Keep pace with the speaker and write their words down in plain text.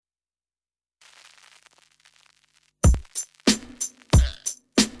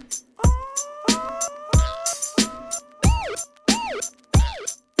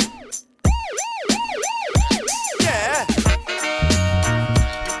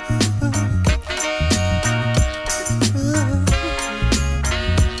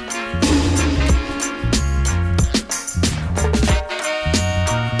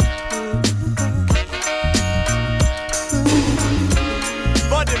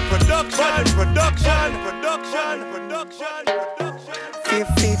Few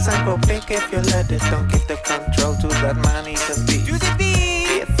feet and go big if you let it. Don't give the control to that man, he's a beast.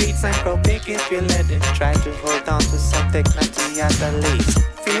 Few feet and go big if you let it. Try to hold on to some dignity at the least.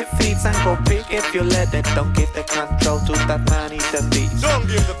 Few feet and go big if you let it. Don't give the control to that man, he's a beast. Don't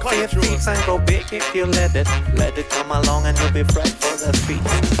give the control. Few feet and go big if you let it. Let it come along and you'll be right for the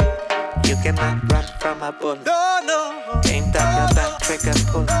feast. You cannot run from a bull. No. Aim down your back, trigger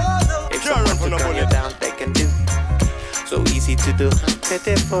pull. If someone to gun you down, they can do. So easy to do,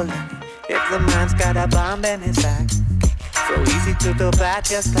 pitiful. If the man's got a bomb in his back, so easy to do bad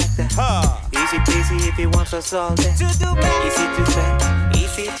just like that. Easy peasy if he wants us all there. Easy to say,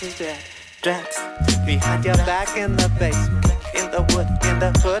 easy to do. Drugs behind your back in the basement, in the wood, in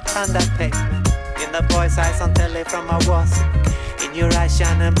the hood, on the pavement. In the boy's eyes on telly from a wall. In your eyes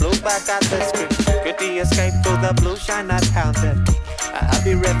shining blue back at the screen. Could he escape to the blue shine I pounded? A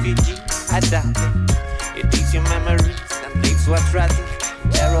happy refugee, I doubt it. It eats your memories and leaves what's rotten.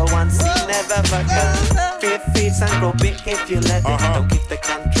 Arrow one C never forgot. Fear feeds and grow big if you let it. Don't give the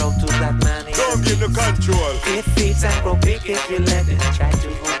control to that man. Don't give the control. Fear feeds and grow big if you let it. Try to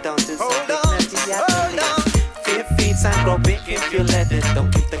hold on to some dignity at the least. Fear feeds and grow big if you let it.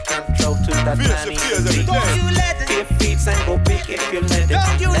 Don't give the control to that man. Don't you let it. Fear feeds and grow big if you let it.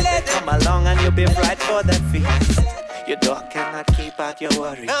 Don't you let it. Come along and you'll be right for the feast. Your dog cannot keep out your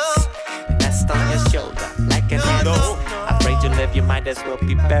worries. Nest on your shoulder like an ant. Afraid to live, you might as well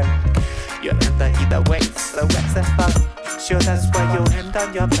be buried. You enter either way, so what's the follow? Sure, that's why you end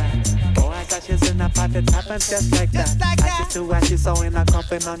on your back. Oh, as ashes in a pot, it happens just like that. Ashes to ashes, so in a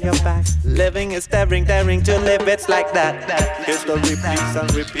coffin on your back. Living is daring to live, it's like that. History repeats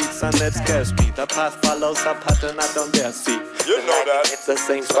and it scares me. The past follows a pattern I don't dare see. You know that. It's the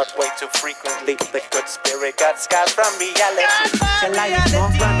same spot way too frequently. The good spirit got scarred from reality. Shall I ignore,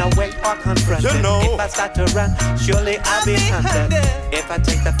 run away or confront it? If I start to run, surely I'll be hunted. If I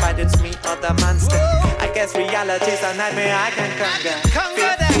take the fight, it's me or the monster. I guess reality's a nightmare I can conquer.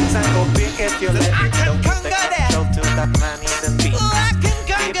 Feel things and go big if you let it. Don't give the control to that man, he's a beast.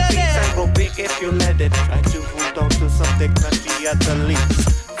 Feel things and go big if you let it. Try to hold on to some dignity at the least.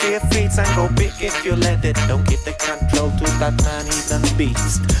 Fear feeds and go big if you let it. Don't give the control to that man, he's a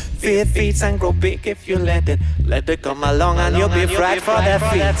beast. Fear feeds and grow big if you let it. Let it come along and you'll be fried for that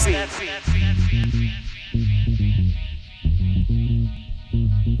feast.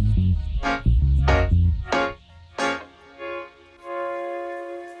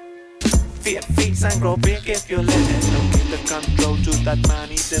 Fear feeds and grow big if you let it. Don't give the control to that man,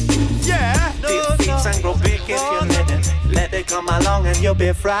 he's a beast. Yeah. Fear feeds and grow big if you let it. Let it come along and you'll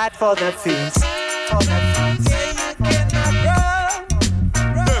be fried for the feast.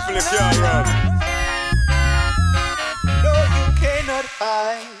 Definitely can't run. No, you cannot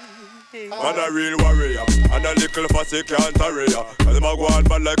hide. Man a real warrior, and a little fussy can't hurry ya. Cause them a go on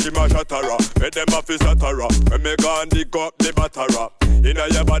bad like him a shattera. Make them a fi shattera. When me go and dig up the battera. Inna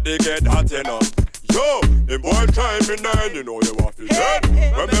your body get hot, you know. Yo, them boy try me nine, you know you want to dead.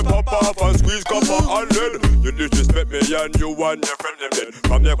 When me pop off and squeeze copper and lead. You disrespect me and you and your friend them dead.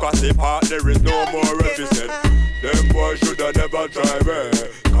 From your crossy part there is no more represent. Them boys shoulda never try way.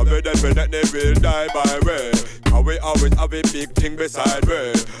 Cause we definitely will die by way. Cause we always have a big thing beside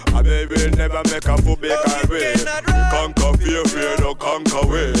way. And we will never make a fool big highway. We conquer fear, no conquer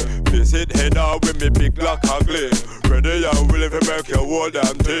way. Visit head out with me big black ugly. Ready and willing to make your whole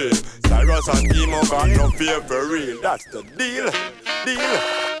damn thing. Cyrus and Emo got no fear for real. That's the deal.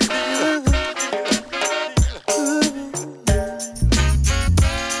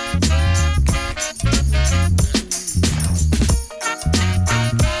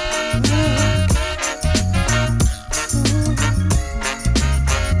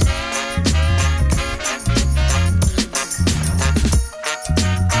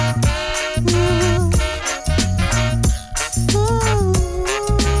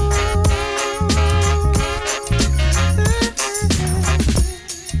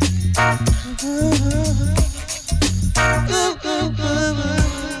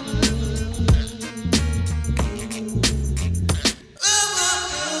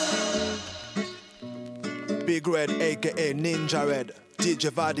 Big Red, aka Ninja Red, DJ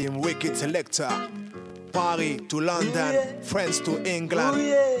Vadim, Wicked Selector. Paris to London, France to England,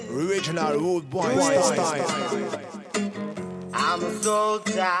 original rude boy style. I'm a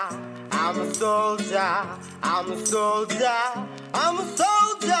soldier, I'm a soldier, I'm a soldier, I'm a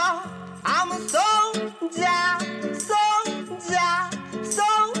soldier, I'm a soldier, soldier,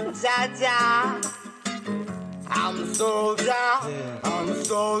 soldier. I'm a soldier, I'm a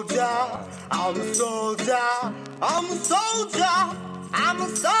soldier, I'm a soldier, I'm a soldier, I'm a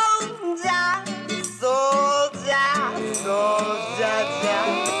soldier.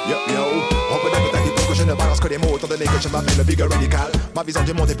 mince que les mots, étant donné que je m'appelle le bigger radical. Ma vision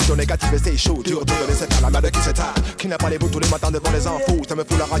du monde est plutôt négative et c'est chaud. Dur de laisser faire la merde qui s'étale. Qui n'a pas les bouts tous les matins devant les infos. Ça me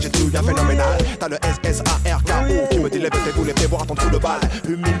fout la rage et tout bien phénoménal. T'as le SSARKO qui me dit lève tes boules et fais voir ton trou de balle.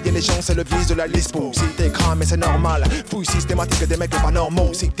 Humilier les gens, c'est le vice de la lispo. Si t'es cramé, c'est normal. Fouille systématique des mecs pas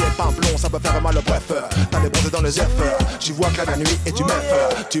normaux. Si t'es pas blond, ça peut faire mal au bref. T'as des bronzés dans les œufs. Tu vois que la nuit et tu meuf.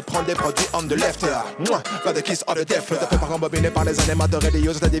 Tu prends des produits on the left. Pas de kiss on the def. Te fais pas rembobiner par les animateurs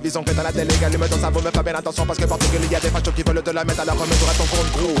religieux. C'est la division que t'as la télé. Allume ton cerveau, mais fais bien attention parce que partout il y a des fachos qui veulent te la mettre à la remettre à ton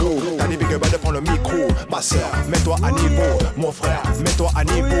compte gros. T'as des big de prendre le micro. Ma soeur, mets-toi à niveau. Mon frère, mets-toi à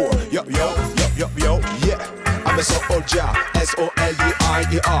niveau. Yo, yo, yo, yo, yo, yeah. I'm a soldier,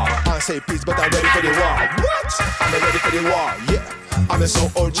 S-O-L-D-I-E-R. I say peace, but I'm ready for the war. What? I'm ready for the war, yeah. I'm a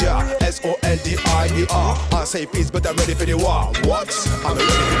soldier, S-O-L-D-I-E-R. I say peace, but I'm ready for the war. What? I'm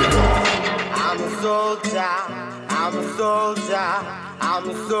ready for the war. I'm a soldier, I'm a soldier, I'm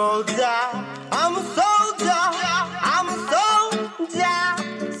a soldier, I'm a soldier, I'm a soldier,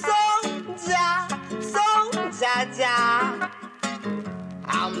 soldier.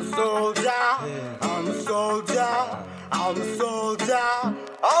 I'm a soldier, I'm a soldier, I'm a soldier,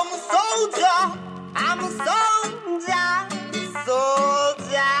 I'm a soldier, I'm a soldier,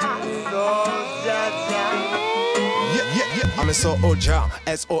 soldier. I'm a soldier,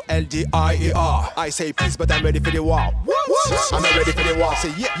 S-O-L-D-I-E-R. I say peace, but I'm ready for the war. What? I'm ready for the war.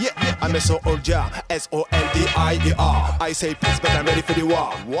 Say yeah, yeah, yeah. I'm a soldier, S-O-L-D-I-E-R. I say peace, but I'm ready for the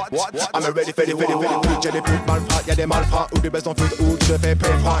war. What? I'm ready for the war. J'ai des putes malfrats, y'a des malfrats ou des baisses en flûte ou je fais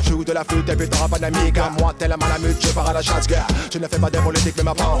péfra. Joue de la flûte et puis t'auras pas d'amis. Car moi, tellement la mute, je pars à la chasse, gars. Je ne fais pas des politiques, mais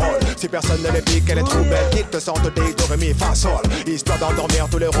ma parole. Si personne ne les pique, elle est trop belle. Ils te sentent des do, ré, mi, fa, sol. Histoire d'endormir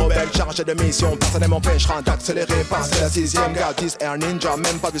tous les rebelles. Chargés de mission, personne ne m'empêchera d'accélérer. Passer la 6ème garde, 10 Air Ninja,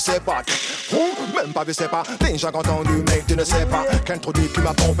 même pas vu Szep. Même pas vu Szep. Déjà entendu, mec, tu ne sais pas. Quel trou du cul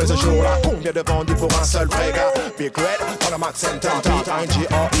m'a pompé ce jour-là. Combien de vendus pour un seul vrai gars? Big Red, dans la Max Center.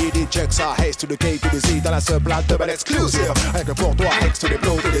 P-I-N-G-R-E-D, check ça. Haze to the K to the Z, dans la seule plate de belle exclusive. Rien que pour toi, X to les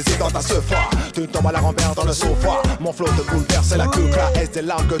blows, to les Z dans ta sefa. Tu tombes à la renverse dans le sofa. Mon flow te bouleverse, c'est la coupe là. Est-ce des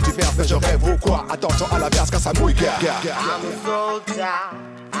larmes que tu verses, que je rêve ou quoi? Attention à la verse, car ça mouille, gars. I'm a soldier,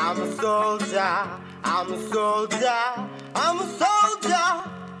 I'm a soldier, I'm a soldier, I'm a soldier,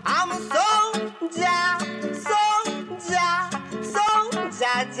 I'm a soldier, soldier.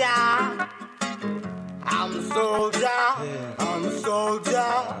 I'm a soldier, I'm a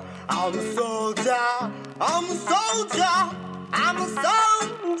soldier, I'm a soldier, I'm a soldier, I'm a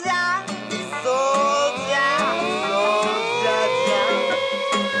soldier, soldier.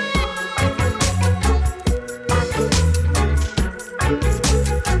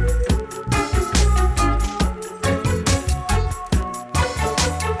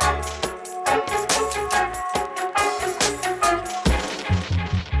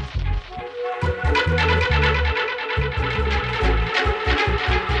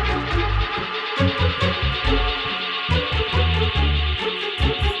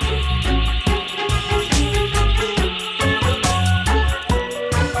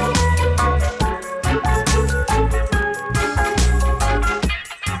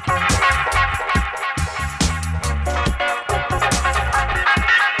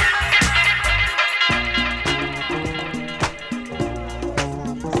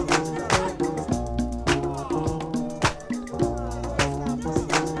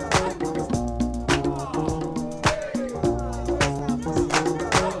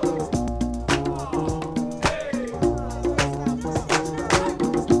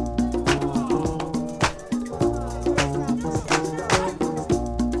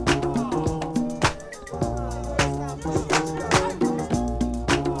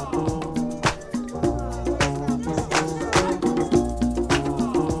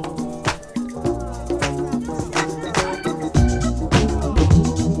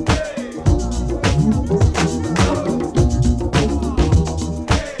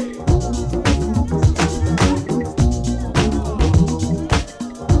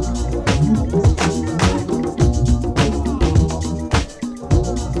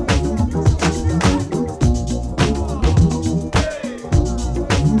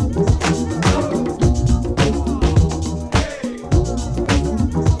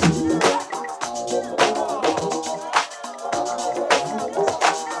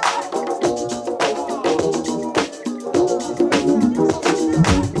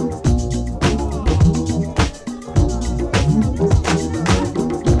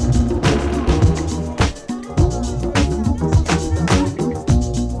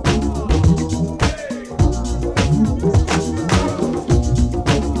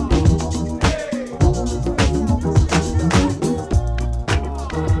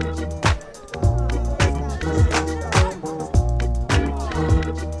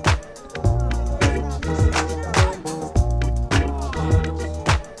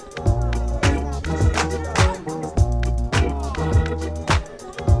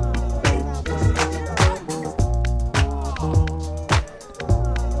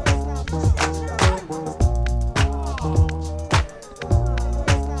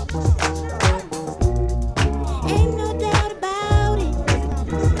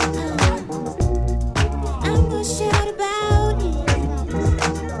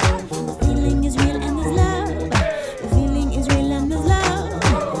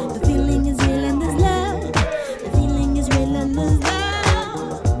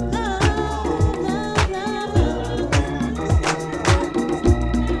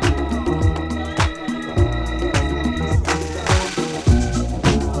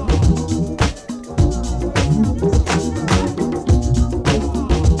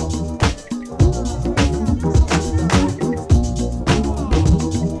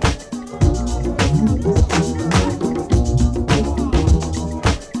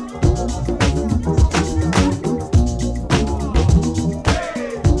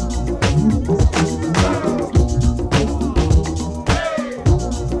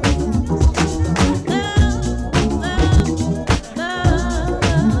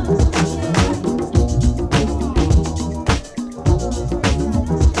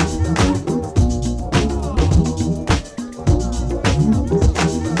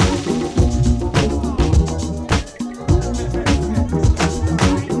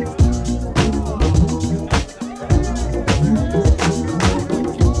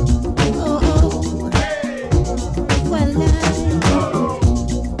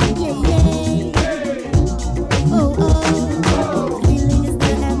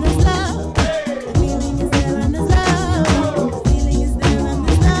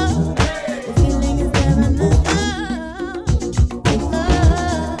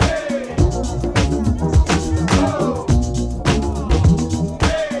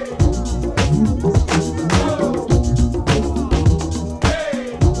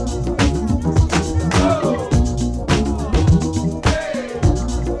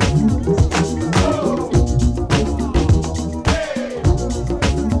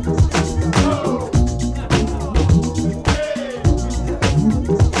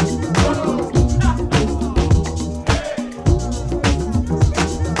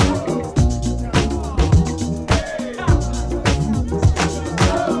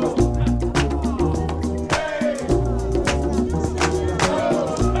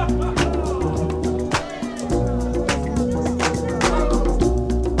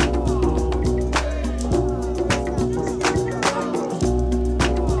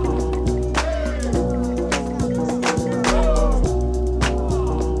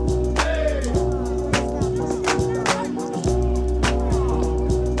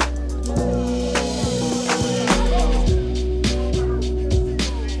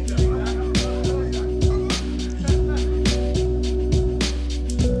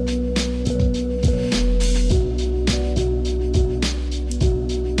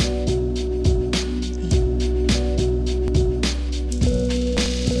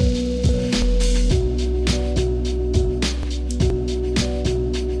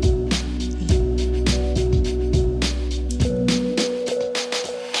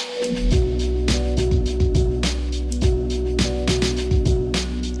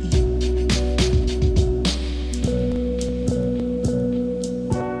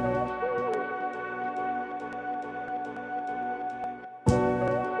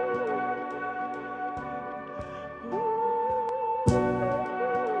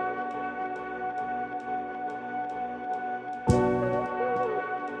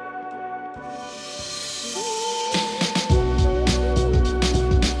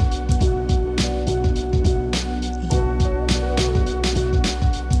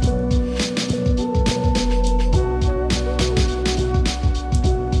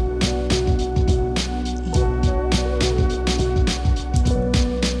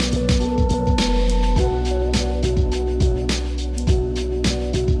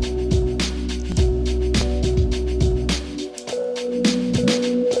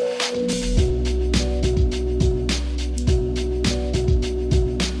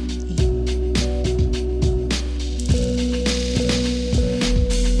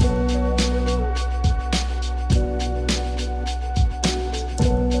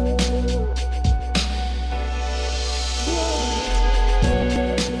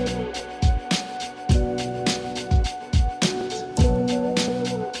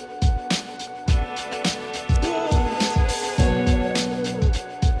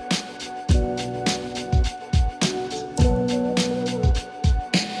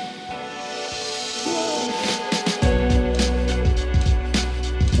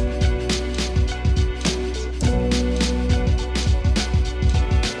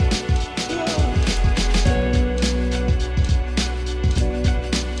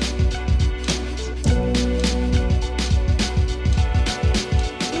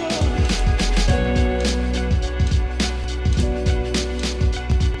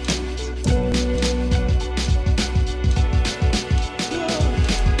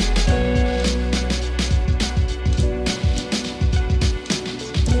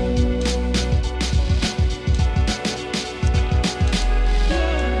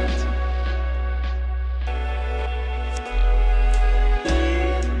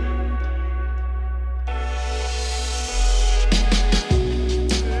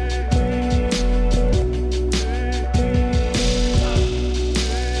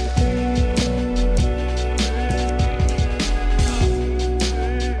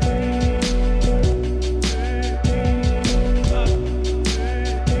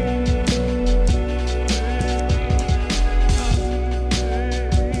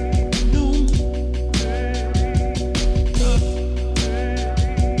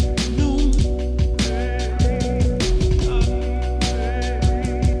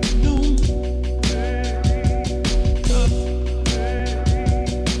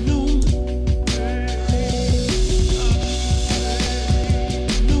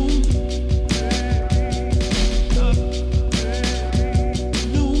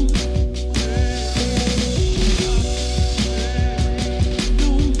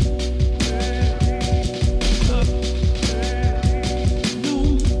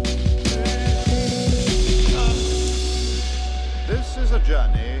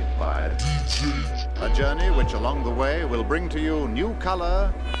 journey by a journey which along the way will bring to you new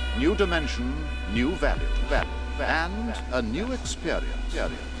color, new dimension, new value, and a new experience.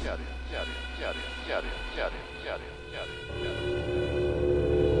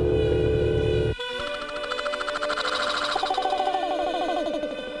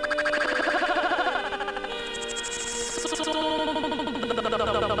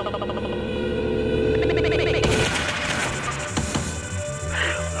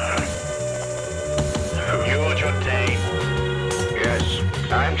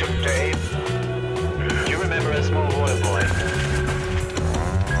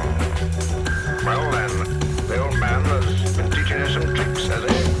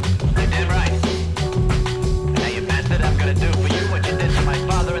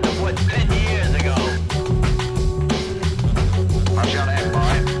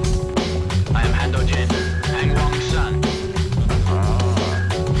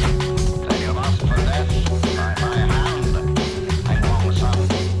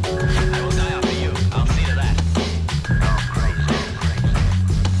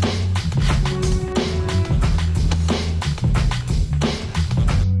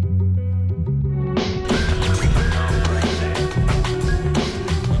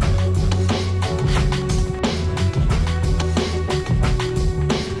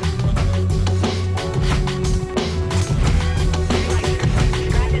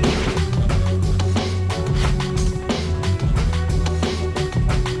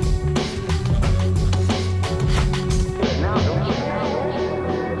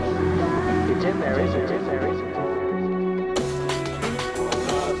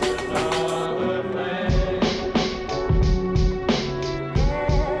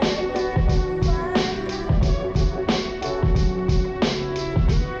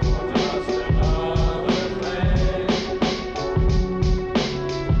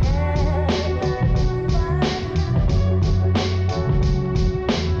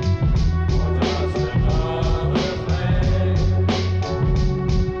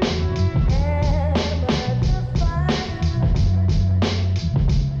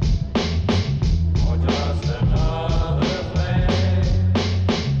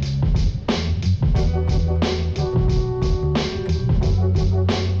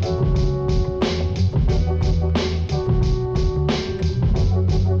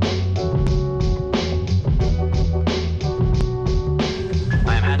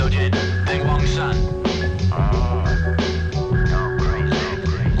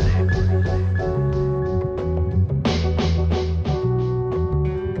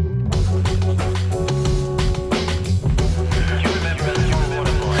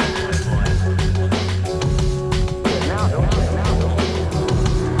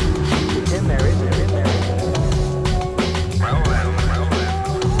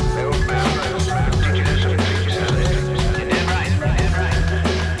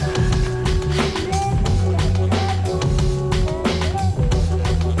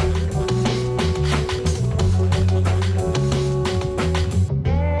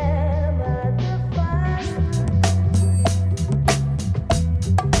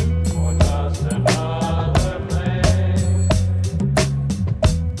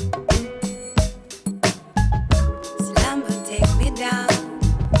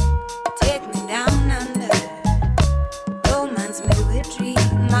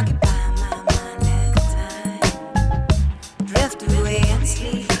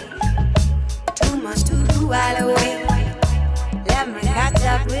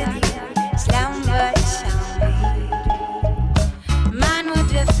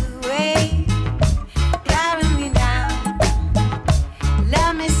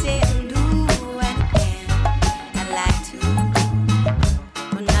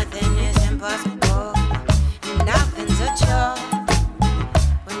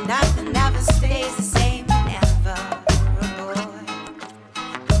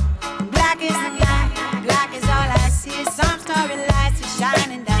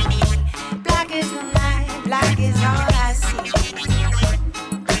 Black is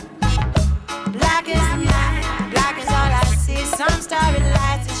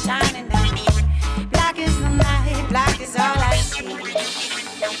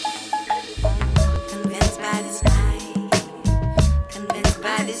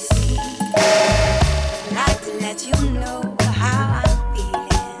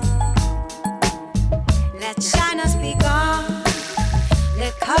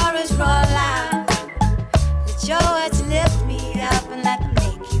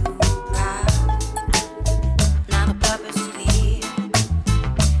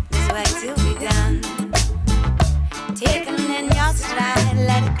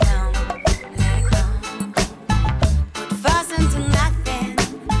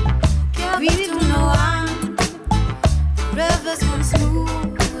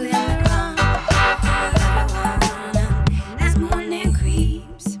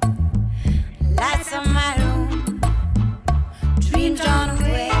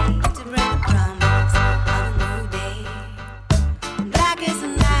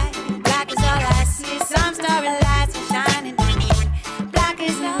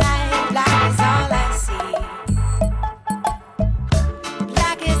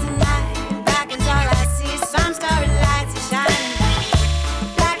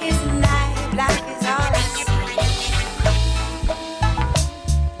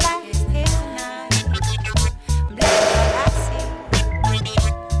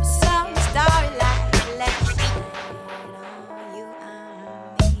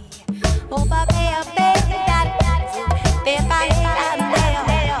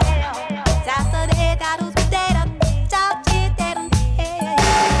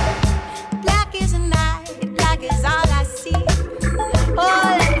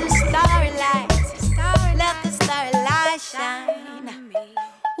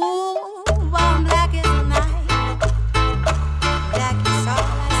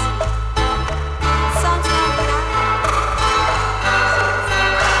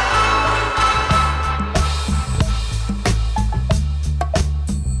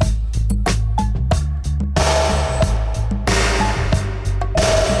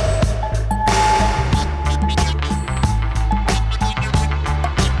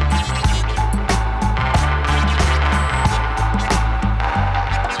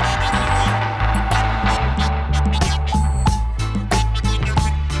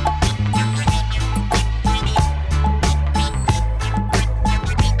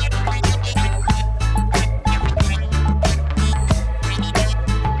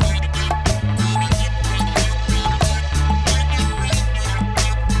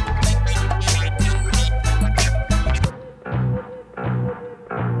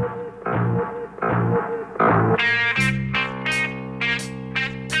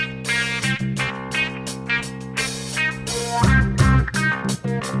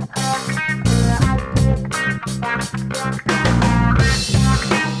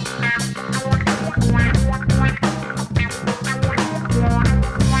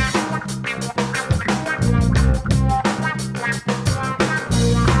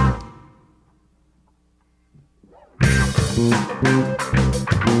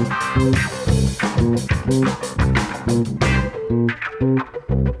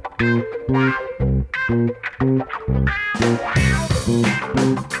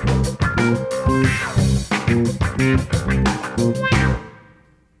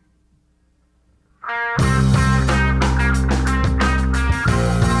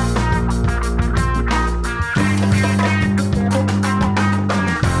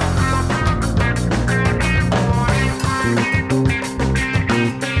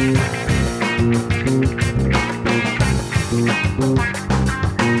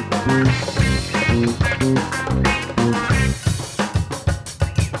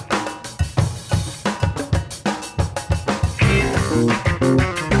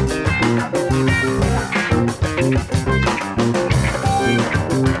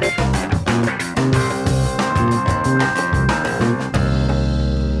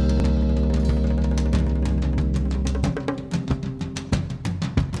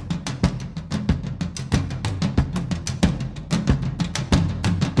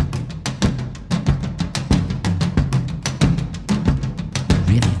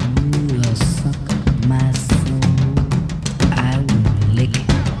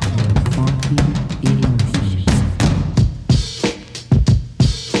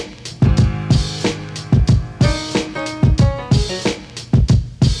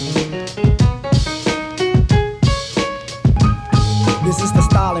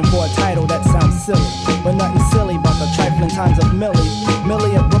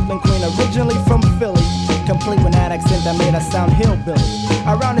Millie, a Brooklyn queen, originally from Philly, complete with an accent that made her sound hillbilly.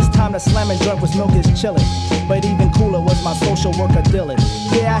 Around this time, the slamming joint was milk is chillin', but even cooler was my social worker Dylan.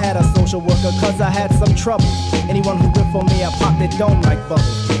 Yeah, I had a social worker cause I had some trouble. Anyone who ripped on me, I popped their dome like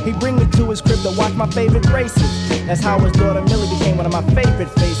bubbles. He'd bring me to his crib to watch my favorite races. That's how his daughter Millie became one of my favorite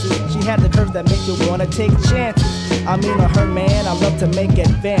faces. She had the curves that make you wanna take chances. I mean, on her man, I love to make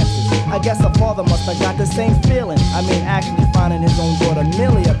advances. I guess her father must have got the same feeling. I mean, actually finding his own daughter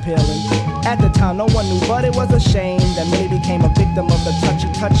Millie appealing. At the time, no one knew, but it was a shame that Millie became a victim of the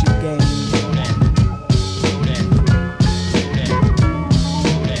touchy-touchy game.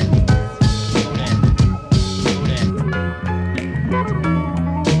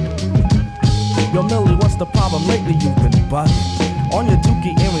 Yo, Millie, what's the problem? Lately you've been bugging. On your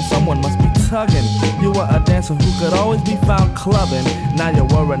dookie earring, someone must be tugging. You were a dancer who could always be found clubbing. Now you're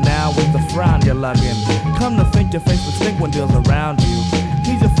worried now with the frown you're lugging. Come to think your face would stink when Dill's around you.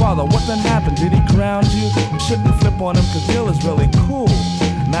 He's your father, what then happened? Did he ground you? Shouldn't flip on him cause Dill is really cool.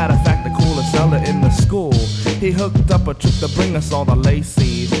 Matter of fact, the coolest fella in the school. He hooked up a trick to bring us all the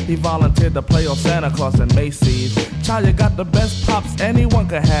Lacey's. He volunteered to play on Santa Claus and Macy's. Child, you got the best pops anyone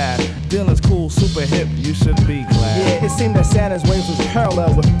could have. Dylan's cool, super hip, you should be glad. Yeah, it seemed that Santa's ways was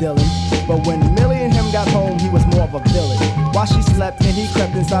parallel with Dylan. But when Millie and him got home, he was more of a villain. While she slept and he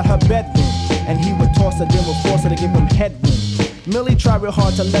crept inside her bedroom, and he would toss her, then would force her to give him headroom. Millie tried real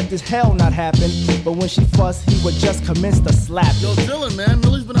hard to let this hell not happen, but when she fussed, he would just commence to slap. Yo, Dylan, man,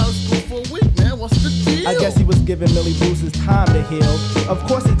 Millie's been out of school for a week, man. What's the deal? I guess he was giving Millie Bruce's time to heal. Of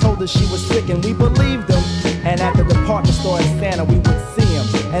course, he told her she was sick, and we believed him. And at the department store in Santa, we would see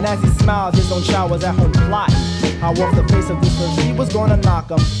him. And as he smiled, his own child was at home plotting how off the face of this earth she was gonna knock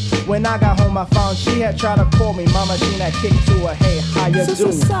him. When I got home, I found she had tried to call me. Mama, she had kicked to her, hey, how you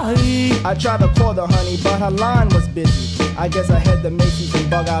doing? Sorry. I tried to call the honey, but her line was busy. I guess I had the Macy's and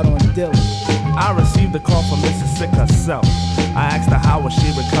bug out on Dylan. I received a call from Mrs. Sick herself. I asked her how was she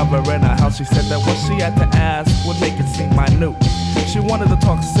recovering her health. She said that what she had to ask would make it seem minute. She wanted to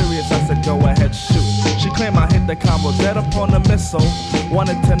talk serious, I said go ahead, shoot. She claimed I hit the combo dead upon the missile.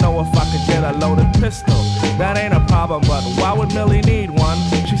 Wanted to know if I could get a loaded pistol. That ain't a problem, but why would Millie need one?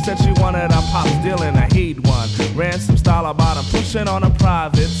 She said she wanted her pops dealing a heed one. Ran some style about him, pushing on her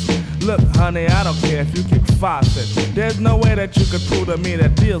privates. Look, honey, I don't care if you kick 5 feet. There's no way that you could prove to me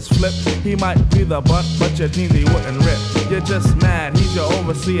that deals flip. He might be the butt, but your jeans he wouldn't rip. You're just mad, he's your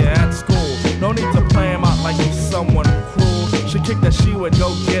overseer at school. No need to play him out like he's someone cruel. She kicked that she would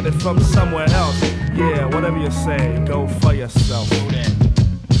go get it from somewhere else. Yeah, whatever you say, go for yourself.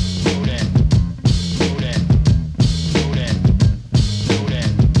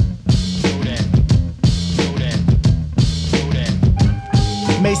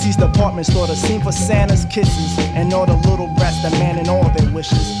 Macy's department store, the scene for Santa's kisses, and all the little brats demanding all their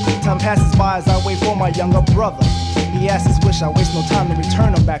wishes. Time passes by as I wait for my younger brother. He asks his wish, I waste no time to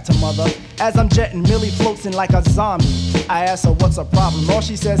return him back to mother. As I'm jetting, Millie floats in like a zombie. I ask her what's her problem, all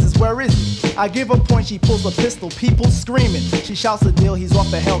she says is where is he? I give a point, she pulls a pistol, people screaming. She shouts the deal, he's off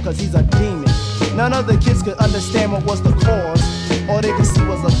the hell cause he's a demon. None of the kids could understand what was the cause. All they could see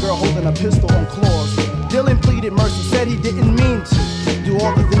was a girl holding a pistol on claws. Dylan pleaded mercy, said he didn't mean to do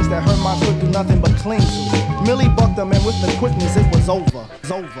all the things that Herman could do nothing but cling to. Millie bucked him, and with the quickness, it was over.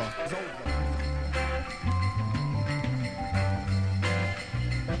 It's over. It's over.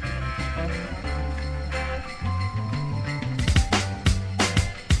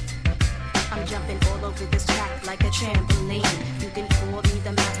 I'm jumping all over this track like a trampoline. You can call me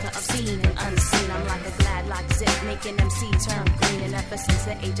the master of seen and unseen. I'm like a glad like Szep, making MC turn green. And ever since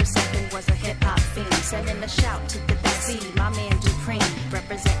the age of 7 was a hip-hop fiend. Sending a shout to the backseat, my man Dupreme.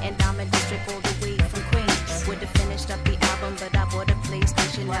 Representing Diamond District all the way from Queens. Would've finished up the album, but I bought a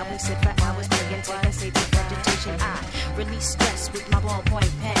PlayStation. Now we sit for hours playing taking stage of vegetation. I release stress with my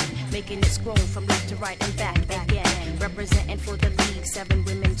ballpoint pen, making it scroll from left to right and back again. Representing for the league, 7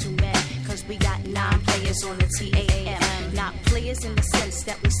 women, 2 men. Cause we got 9 players on the TAM. Not players in the sense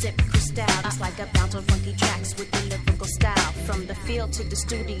that we sip crystal. It's like a bounce on funky tracks with the lyrical style. From the field to the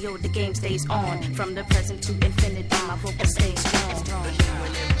studio, the game stays on. From the present to infinity, my vocal stays strong.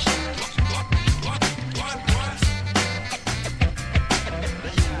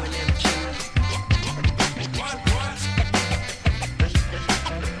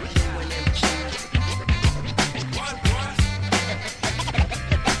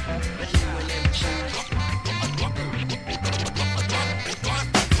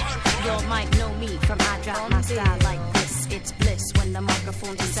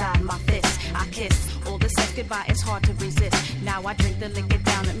 Inside my fist, I kiss all the sex goodbye. It's hard to resist. Now I drink the liquor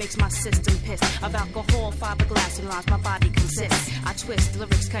down. It makes my system piss. Of alcohol, fiberglass, and rhymes my body consists. I twist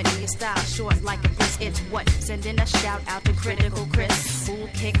lyrics, cutting your style short like a bliss. It's what sending a shout out to Critical Chris. Fool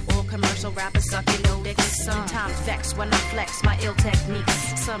kick or commercial rappers sucking no dicks. Sometimes vex when I flex my ill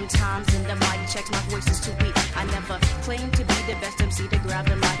techniques. Sometimes in the mic checks my voice is too weak. I never claim to be the best MC to grab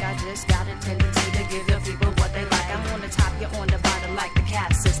the mic. I just got a tendency to give the people what they like. I'm on the top, you're on the bottom like the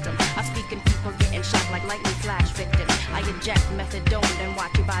cat system. I speak and people getting shocked like lightning flash victim. I inject methadone and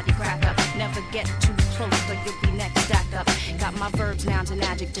watch your body crack up. Never get too close or you'll be next stacked up. Got my verbs, nouns, and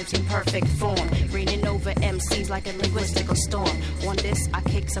adjectives in perfect form. Raining over MCs like a linguistical storm. On this, I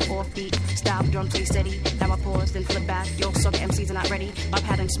kick some offbeat. Style drum play steady. Now I pause, then flip back. Yo, suck MCs are not ready. My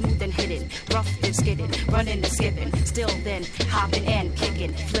pattern smooth and hidden. Rough and skidding. Running and skipping. Still then, hopping and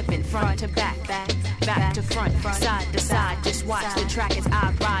kicking. Flipping front to back. Back to front. Side to side. Just watch the track as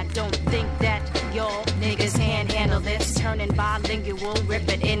I ride. Don't think that y'all niggas can't handle this. Turning bilingual, rip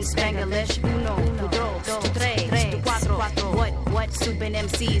it in Spanglish. Uno, dos, tres, cuatro. What stupid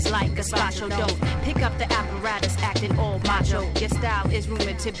MCs like gazpacho don't pick up the apparatus, acting all macho. Your style is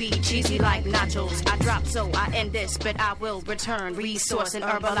rumored to be cheesy like nachos. I drop so I end this, but I will return. Resource and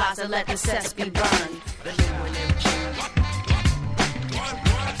herbalizer, let the cess be burned.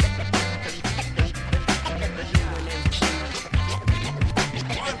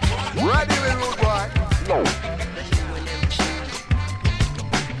 Ready with rude boy? No.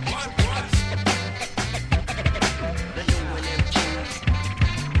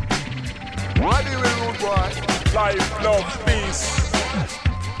 Ready with rude boy? Life, love, peace.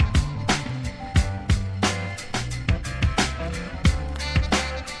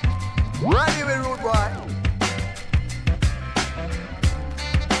 Ready with rude boy?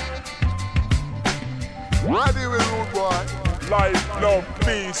 Ready with rude boy? Life, love,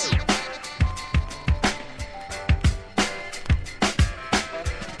 peace.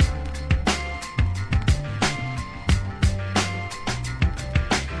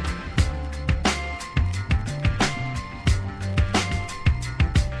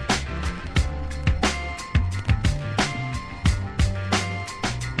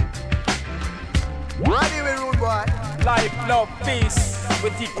 Ready with rude boy? Life, love, peace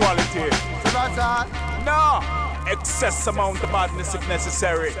with equality. So that's all? No, excess amount of madness if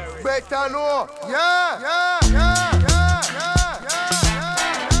necessary. Better know. Yeah.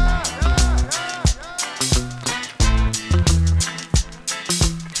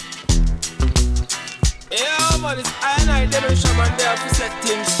 Yeah, man, it's I and I, Devil Shaman there to set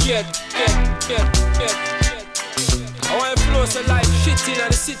things straight. I want to flow so like shit in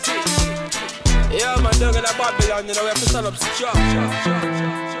the city. Yeah, man, down in the Babylon, you know, we have to stand up strong.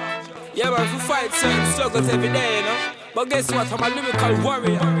 Yeah, man, we fight certain struggles every day, you know. But guess what? I'm a lyrical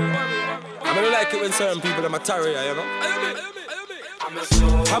warrior. I don't like it when certain people are my terrier, you know. I'm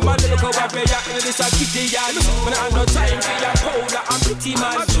a lyrical warrior in this a kitty yard. When I have no time for your powder and pity,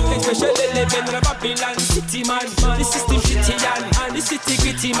 man. Especially living in a Babylon city, man. The system shitty, and the city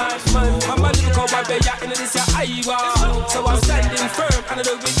gritty, man. I'm a lyrical warrior in this a Iowa. So I'm standing firm and I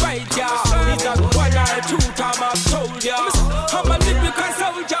do it right, yeah. It's not 1 or 2 times I've told ya. I'm a lyrical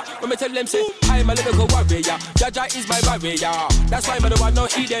soldier. When me tell them say I'm a lyrical warrior. Jaja is my barrier. That's why me the one no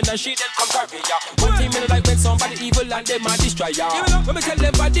hidden and she then come carry ya. One thing me like when somebody evil and them a destroy ya. When me tell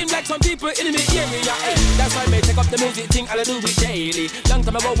them bad them like some people in me area. Hey, that's why me take up the music thing and I do it daily. Long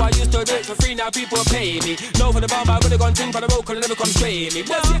time ago I used to do it for free, now people pay me. No for the bomb I would have gone thing for the road cause they never come straight me.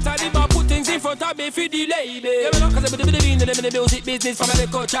 But yet I did not put things in front of me for delay me. Cause I be the bean in the music business from a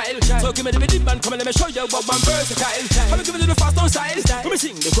little child. So give me the rhythm and come and let me show you what I'm versatile. I'm give me the fast on style. When we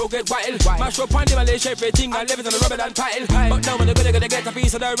sing the crow get wild. Mash up on the Malaysia everything and leave it on the rubber and pile. But now when the better gonna get a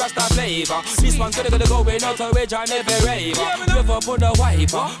piece of the Rasta flavor. This one's gonna go in out of which I never rave. Live up on the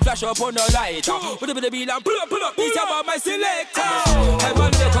wiper, flash up on the lighter. With the beat and pull up, this about my selector. I'm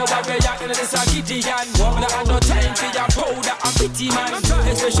a little warrior and this a Gideon. But I have no time for your powder and pity man.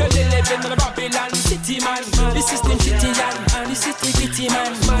 Especially living in the Babylon city man. The system shitty and the city gritty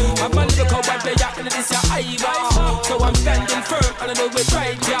man. I'm a little warrior and this a Iowa. So I'm standing firm and I know it's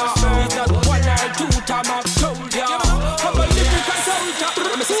right, yeah. It's not one or two time I've told ya. I'm a lyrical soldier.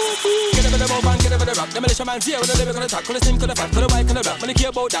 Get up in the move and get up in the rock. The militia man's here with the lyrical attack. With the slim, with the fat, with the white, with the rap. When I care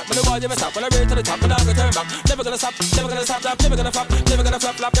about that, when the war never stop. When I raise to the top, when I go turn back. Never gonna stop, never gonna stop, never gonna flop, never gonna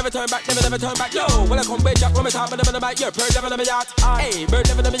flop, flop. Never turn back, never turn back. Yo, when I come way jack, when I top, never the mic. You're bird, never the yacht. Hey, bird,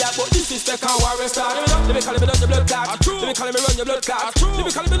 never the yacht. But this is the car warrior star. Let me call me run your blood clot. Let me call me run your blood clot. Let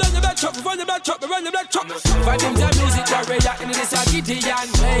me call me run your blood chop, run your blood chop, run your blood chop. Fighting the music warrior in this a Gideon.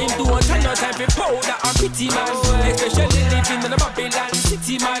 Him do one time, no time for powder and pity man. Especially living in the Babylon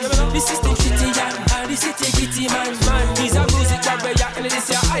city man. The system shitty and the city gritty man. He's a music warrior and this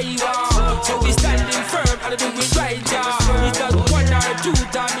a Iowa. So we standing firm and do it right, yeah. He's not one or two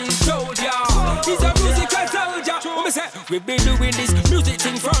time he's told ya. He's a musical soldier. We've been doing this music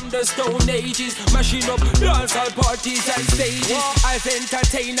thing from the Stone Ages, mashing up dancehall parties and stages. I've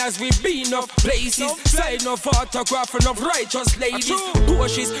entertainers, we've been up places, sign of autograph and of righteous ladies.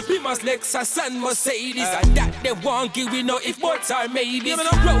 Porsches, Beamers, Lexus and Mercedes, and that they won't give we know if buts are maybes.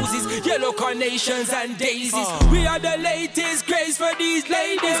 Roses, yellow carnations and daisies. We are the latest craze for these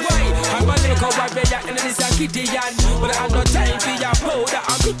ladies. Why? I'm a little warrior and this a Gideon, but I have no time for your powder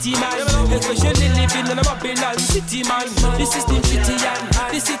and pity man. Especially living in a Babylon city man. This is the shitty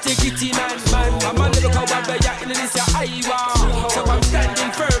and this is the gritty man. I'm a little warrior and this a Iowa. So I'm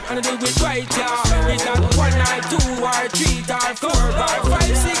standing firm and I do it right, yeah. It's not one or two or three or four or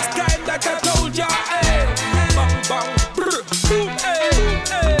 5, 6 times that I told ya. Hey, bang bang, brr, boom, hey,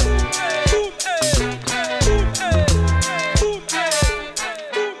 hey, boom, hey, boom, hey, boom, hey, boom,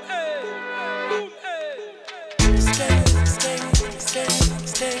 hey, boom, hey. Stay, stay, stay,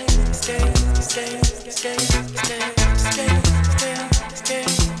 stay, stay, stay, stay, stay.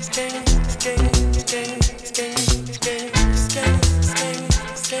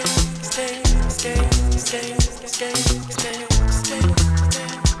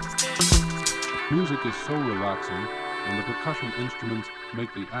 Music is so relaxing, and the percussion instruments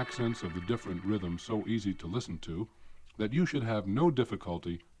make the accents of the different rhythms so easy to listen to, that you should have no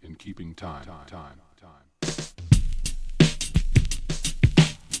difficulty in keeping time.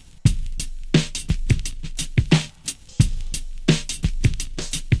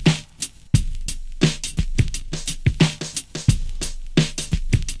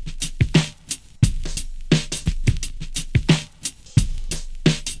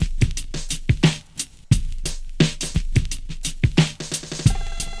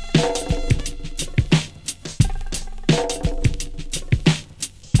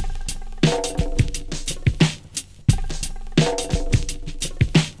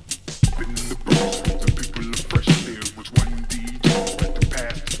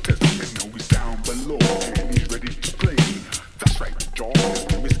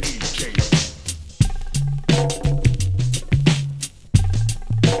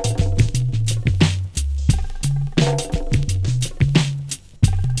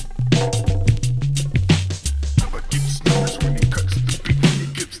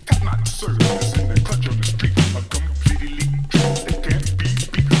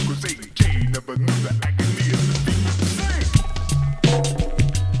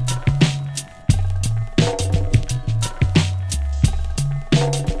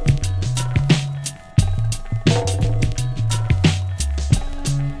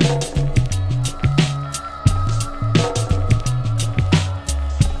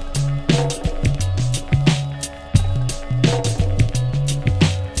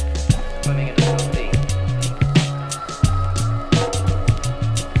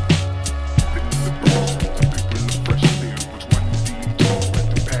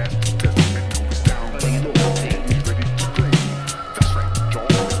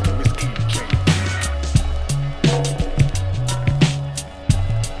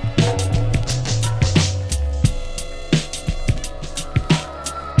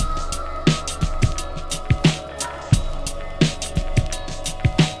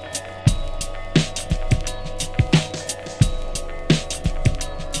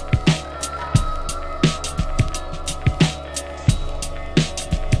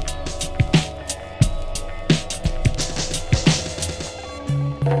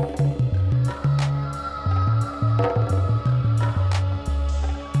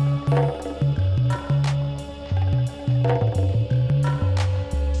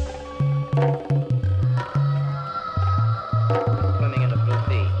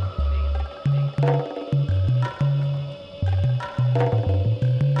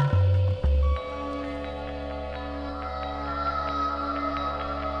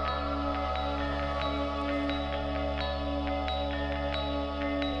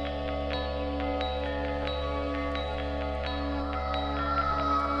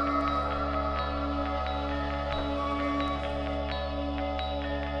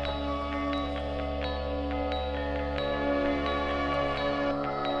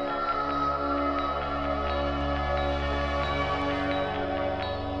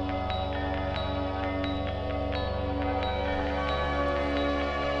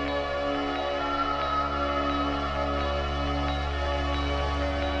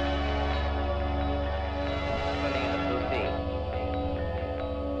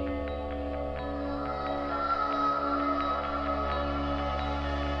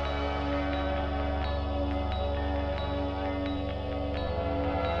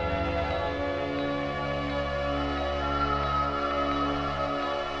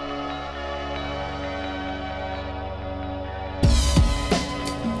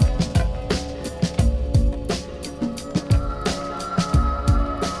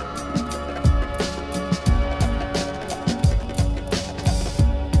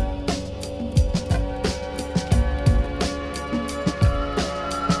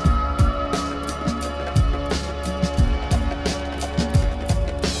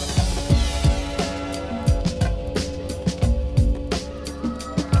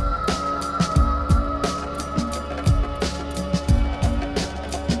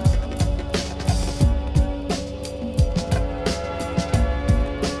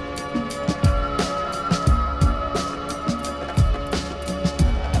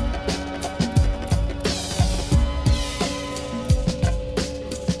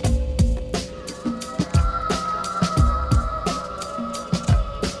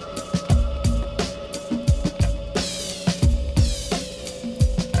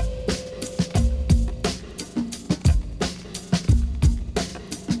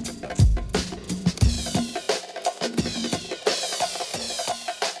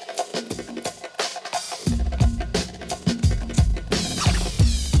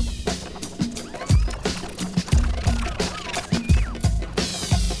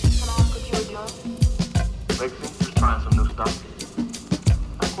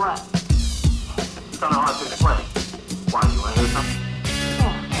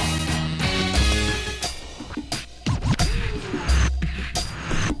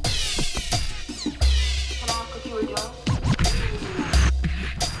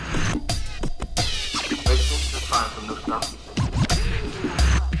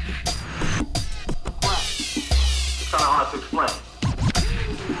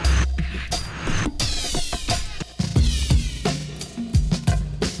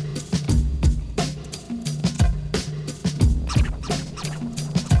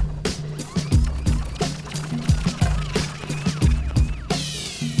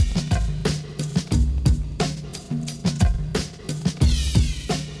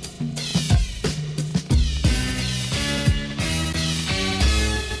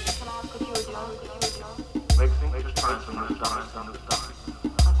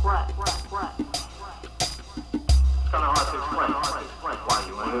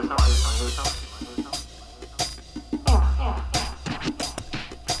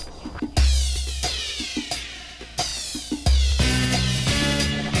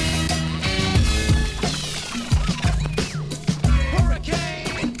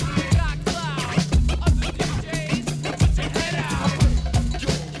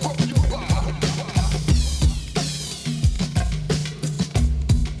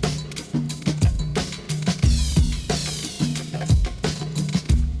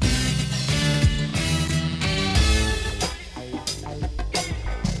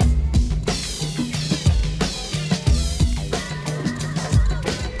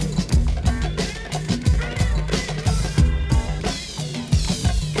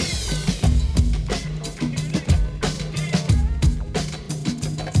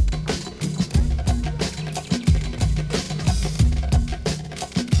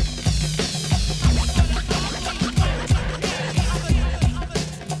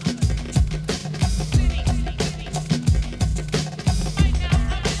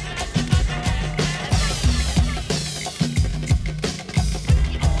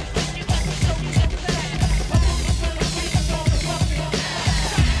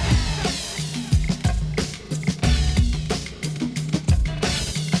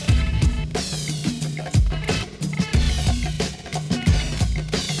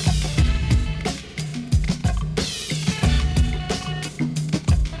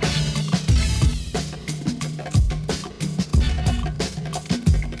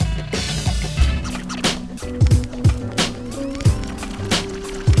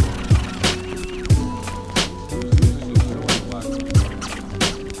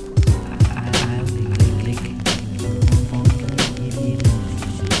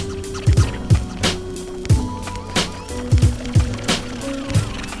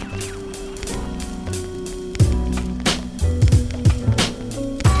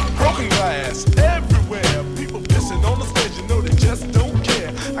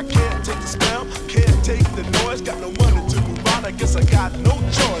 I can't take the smell, can't take the noise. Got no money to move on, I guess I got no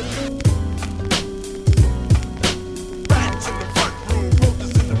choice. Rats in the front room,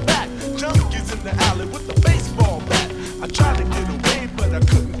 roaches in the back, junkies in the alley with the baseball bat. I tried to get away, but I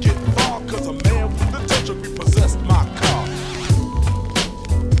couldn't get far, cause a man with a touch of repossessed my car.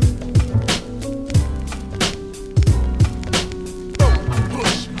 Don't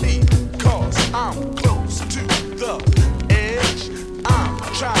push me, cause I'm close to the edge. I'm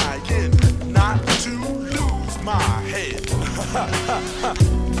trying not to lose my head.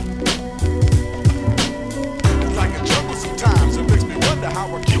 It's like a jungle sometimes, it makes me wonder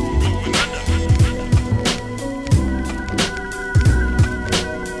how I keep going under.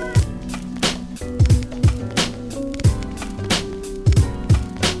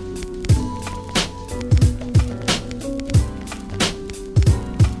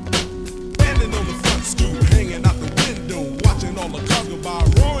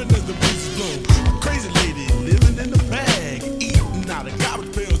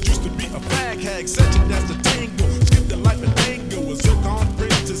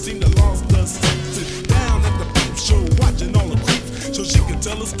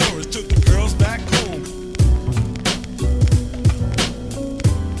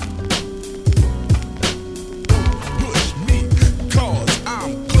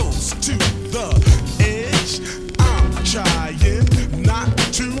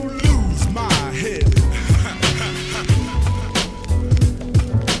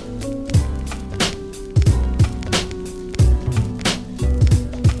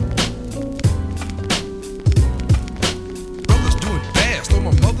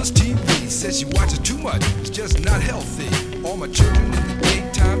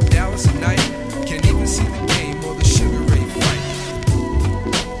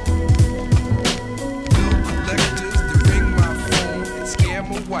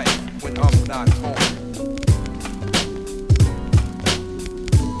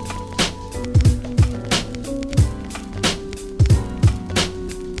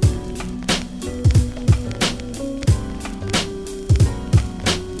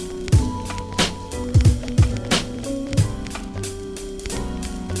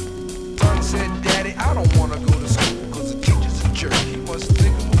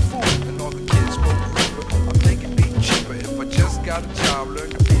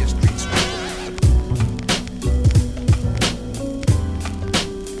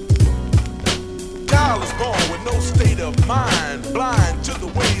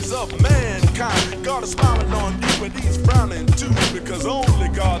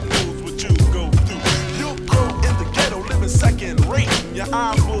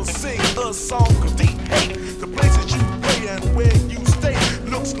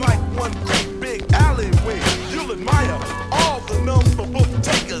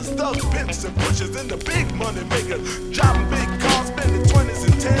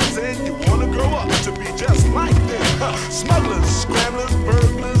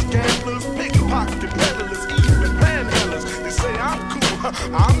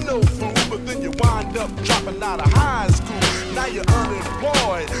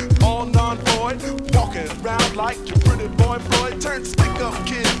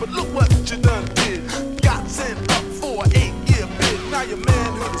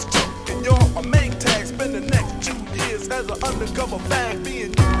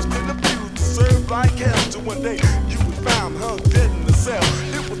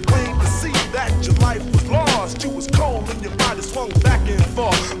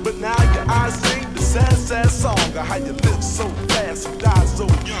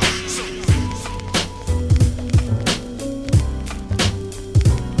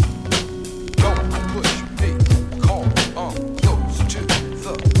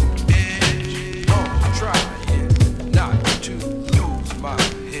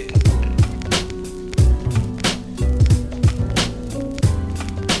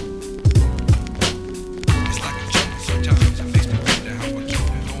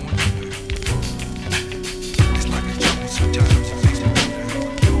 Sometimes it makes me wonder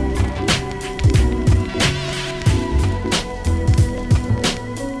how I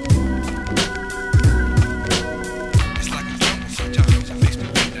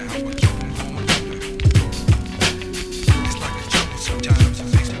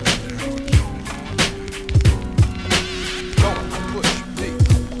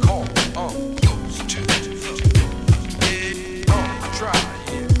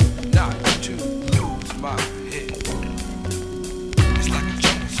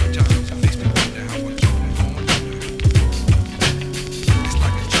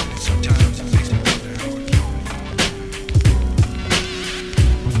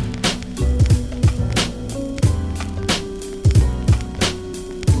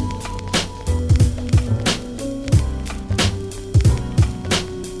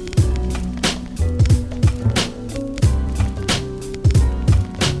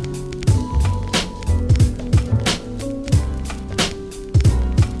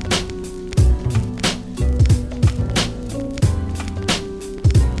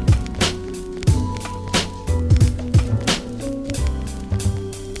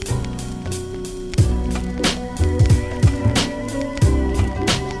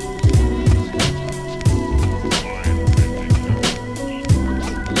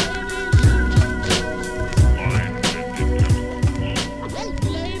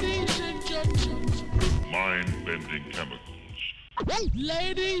Mind-bending chemicals.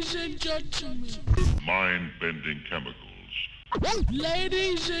 Ladies and gentlemen. Mind-bending chemicals.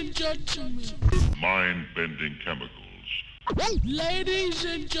 Ladies and gentlemen. Mind-bending chemicals. Ladies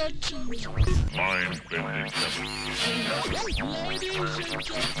and gentlemen. Mind-bending chemicals. Ladies and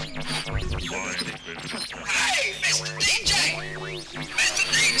gentlemen. Mind-bending chemicals. Hey, Mr. DJ! Mr.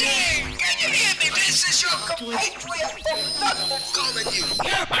 DJ! Can you hear me? This is your compatriot from London calling you.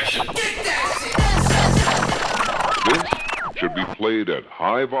 Get that! This should be played at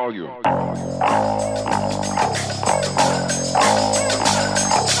high volume.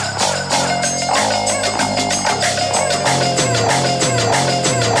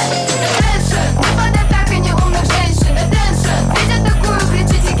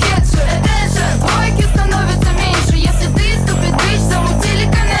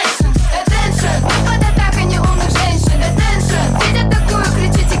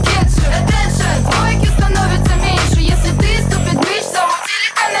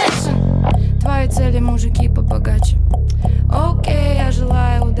 Мужики побогаче. Окей, я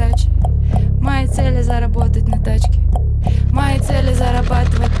желаю удачи. Мои цели заработать на тачке. Мои цели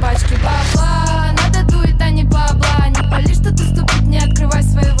зарабатывать пачки бабла. Надо дует, а не бабла. Не пали, что ты ступить, не открывай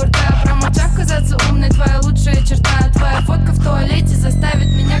своего рта. Промолчав, казаться умной, твоя лучшая черта. Твоя фотка в туалете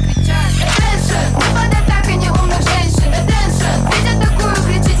заставит меня кричать. Attention, мы под атакой неумных женщин. Attention, видя такую,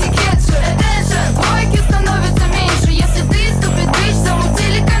 кричите кетчу. Attention, двойки становятся меньше. Если ты ступит, бич,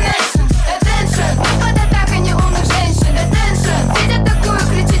 замутили connection. Attention, мы под атакой неумных женщин. Attention, видя такую,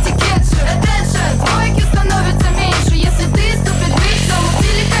 кричите кетчу. Attention, двойки становятся меньше. Если ты ступит, бич,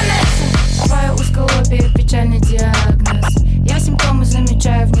 замутили connection. Твое узколобие, печальный диагноз. Я симптомы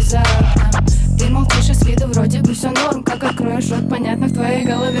замечаю внезапно. Ты молчишь, и с виду вроде бы все норм. Как откроешь рот, понятно, в твоей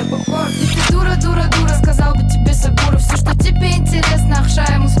голове попкорн. И ты дура, дура, дура, сказал бы тебе Сабура. Все, что тебе интересно,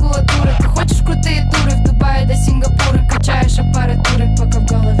 ахшая мускулатура. Ты хочешь крутые туры в Дубае до Сингапура. Качаешь аппаратуры, пока в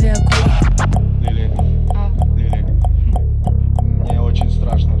голове акула. Лили, мне очень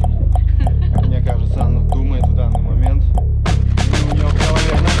страшно. Мне кажется, она думает в данный момент. У нее в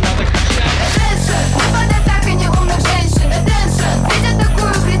голове надо кричать. Attention, мы под атакой неумных женщин. Attention, видя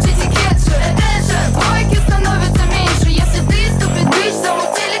такую, кричите кетчу. Attention, двойки становятся меньше. Если ты ступит, бич,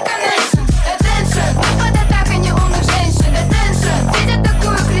 замутили connection. Attention, мы под атакой неумных женщин. Attention, видя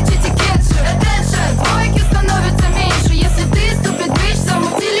такую, кричите кетчу. Attention, двойки становятся меньше. Если ты ступит, бич,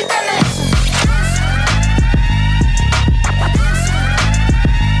 замутили connection.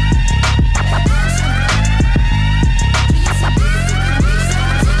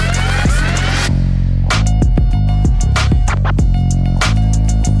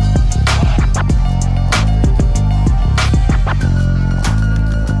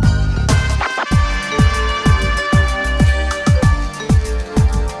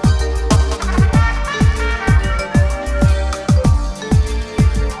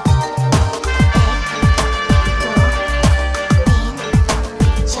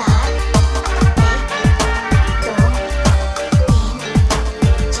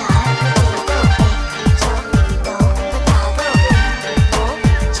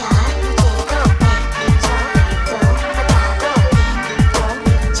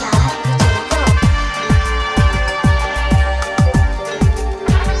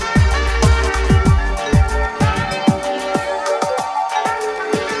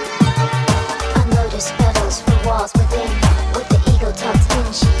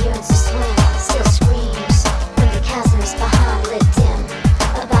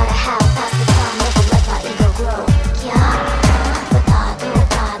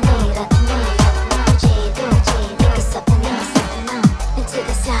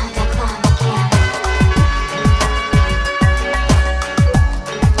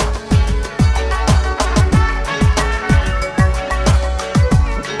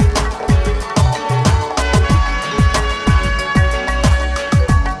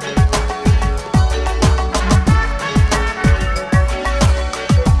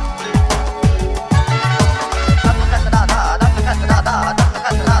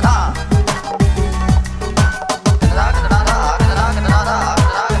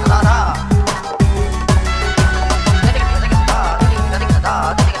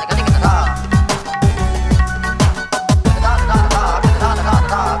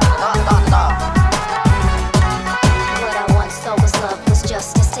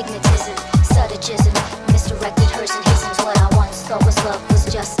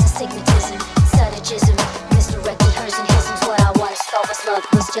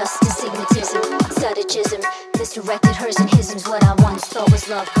 Misdirected hers and hisms. What I once thought was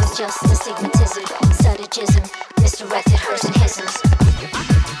love was just astigmatism, sadism. Misdirected hers and hisms.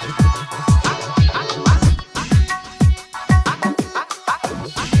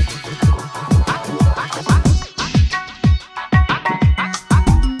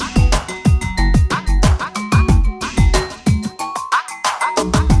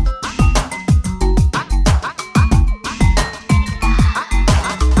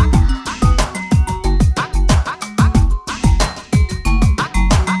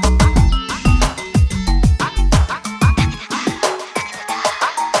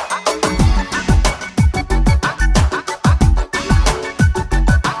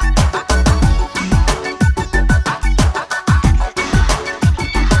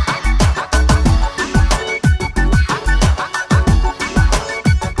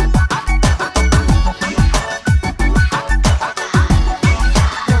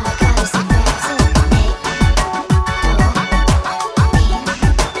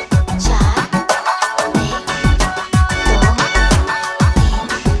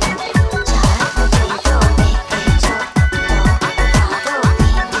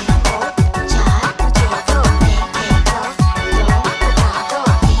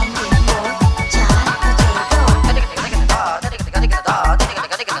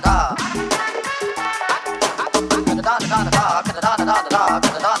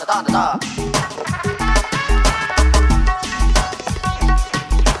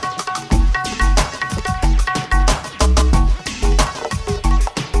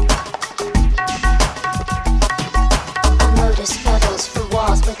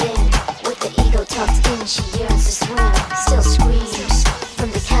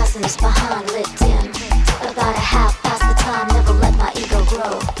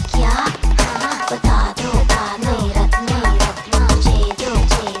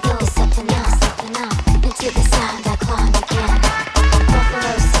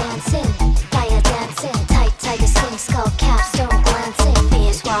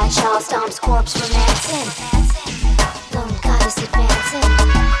 corpse, corpse romancing. Lone goddess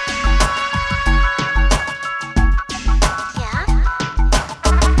advancing.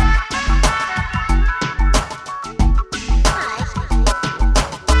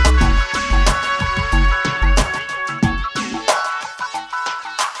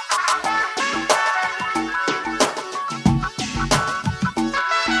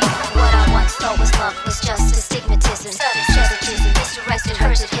 What I once thought was love was just astigmatism. Fetishism,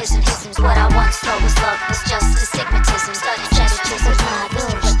 misdirected What I once thought was love was just astigmatism. Fetishism,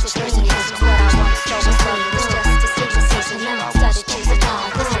 misdirected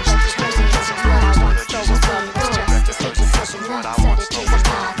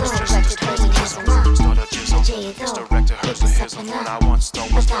What I once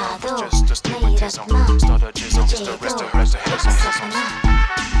thought was love was just astigmatism. Fetishism, what I once thought was love was just astigmatism.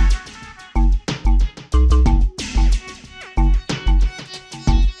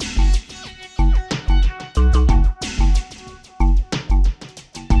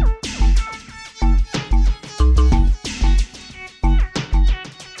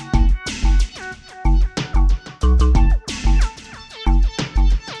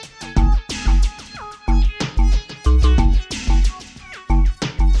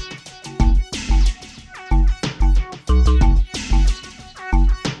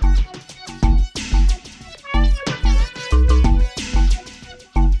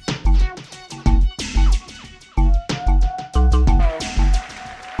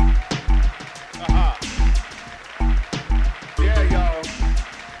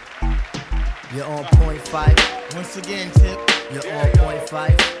 Once again, Tip. You're on point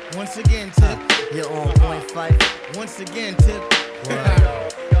five. Once again, Tip. You're on point five. Once again, Tip.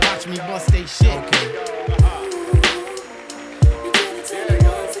 Watch me bust they shit. Okay.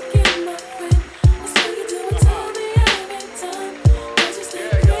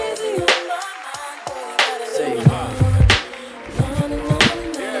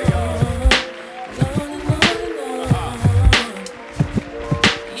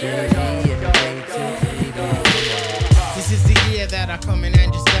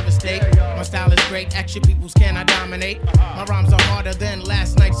 Action peoples can I dominate? My rhymes are harder than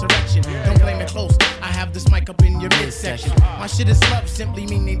last night's erection. Don't play me close, I have this mic up in your midsection. My shit is love, simply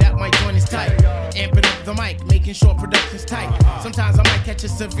meaning that my joint is tight. Amping up the mic, making sure production's tight. Sometimes I might catch a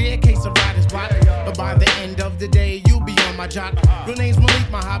severe case of writer's block, but by the end of the day, you'll be on my jock. Real name's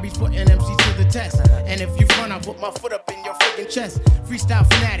Malik, my hobby's putting MCs to the test. And if you front, I put my foot up in your friggin' chest. Freestyle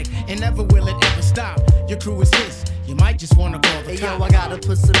fanatic, and never will it ever stop. Your crew is his, you might just wanna call the cops. Yo, I gotta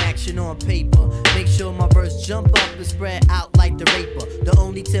put some action on paper. Make sure my verse jump up and spread out like the raper. The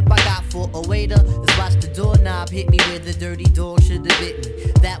only tip I got for a waiter is watch the doorknob hit me where the dirty dog should have bit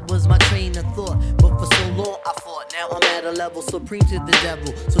me. That was my train of thought, but for so long I fought. Now I'm at a level supreme to the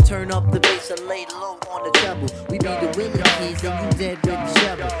devil. So turn up the bass and lay low on the treble. We be the willing kids and you dead with the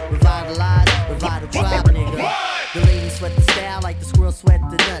shovel. Revitalize, revitalize, nigga. The ladies sweat the style like the squirrel sweat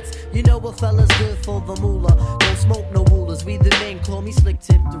the nuts. You know what fella's good for the moolah. Don't smoke no rulers. We the men call me Slick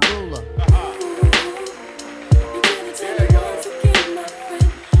Tip the ruler.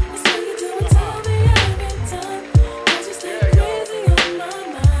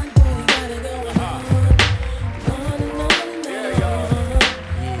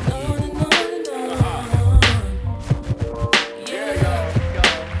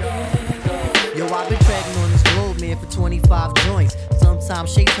 I've been treading on this globe, man, for 25 joints.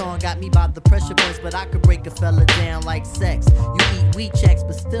 Sometimes Shaitan got me by the pressure points, but I could break a fella down like sex. You eat weed checks,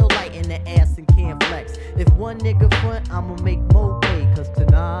 but still light in the ass and can't flex. If one nigga front, I'ma make more pay. Cause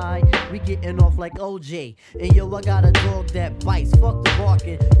tonight, we getting off like OJ. And yo, I got a dog that bites, fuck the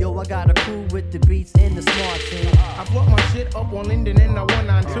barking. Yo, I got a crew with the beats and the smart team. I put my shit up on Linden in the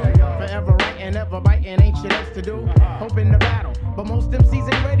 192. Forever writing, ever biting, ain't shit else to do. Hoping to battle, but most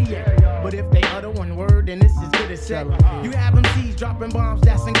MCs ain't ready yet. But if they utter one word, then this is good as set. You have MCs dropping bombs,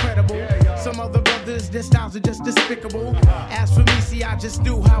 that's incredible. Some other brothers, their styles are just despicable. As for me, see, I just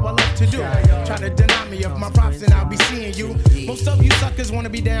do how I love to do. Try to deny me of my props and I'll be seeing you. Most of you suckers wanna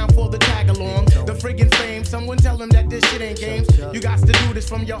be down for the tag along. The friggin' fame, someone tell them that this shit ain't games. You got to do this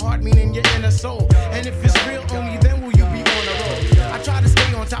from your heart, meaning your inner soul. And if it's real, only then will you be on the road. I try to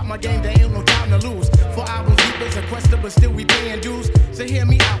stay on top of my game, there ain't no time to lose. For albums, deep as a quester, but still we paying dues. So hear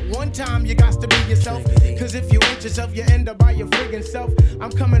me out one time, you got to be yourself. Cause if you ain't yourself, you end up by your friggin' self.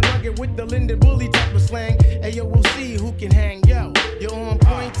 I'm coming rugged with the Linden Bully type of slang. Hey yo, we'll see who can hang. Yo, you're on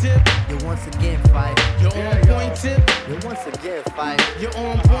point, Tip. You're once again fight. You're on point, Tip. You're once again fight. You're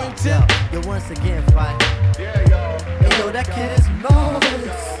on point, Tip. You're once again fight. Hey yo, that kid is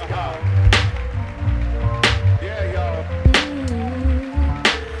nice.